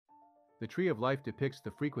The tree of life depicts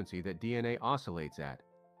the frequency that DNA oscillates at.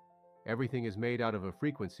 Everything is made out of a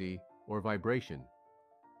frequency or vibration.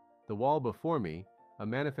 The wall before me, a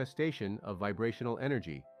manifestation of vibrational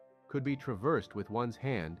energy, could be traversed with one's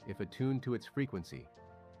hand if attuned to its frequency.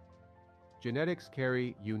 Genetics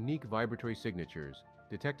carry unique vibratory signatures,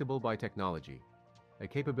 detectable by technology, a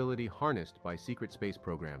capability harnessed by secret space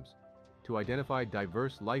programs, to identify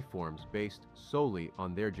diverse life forms based solely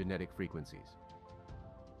on their genetic frequencies.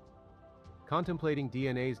 Contemplating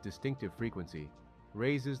DNA's distinctive frequency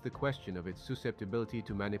raises the question of its susceptibility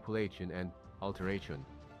to manipulation and alteration.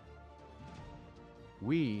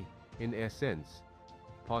 We, in essence,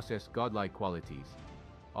 possess godlike qualities,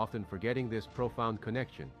 often forgetting this profound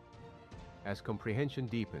connection. As comprehension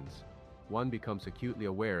deepens, one becomes acutely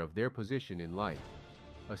aware of their position in life,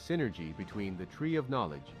 a synergy between the tree of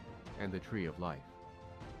knowledge and the tree of life.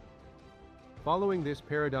 Following this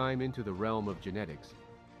paradigm into the realm of genetics,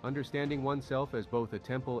 understanding oneself as both a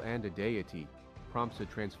temple and a deity prompts a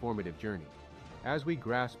transformative journey. As we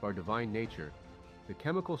grasp our divine nature, the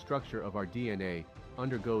chemical structure of our DNA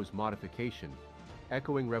undergoes modification,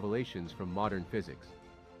 echoing revelations from modern physics.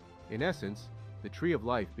 In essence, the tree of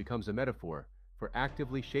life becomes a metaphor for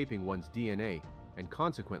actively shaping one's DNA and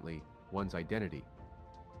consequently one's identity.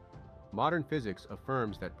 Modern physics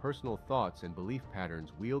affirms that personal thoughts and belief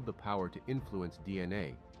patterns wield the power to influence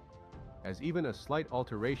DNA, as even a slight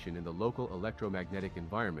alteration in the local electromagnetic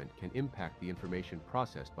environment can impact the information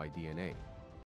processed by DNA.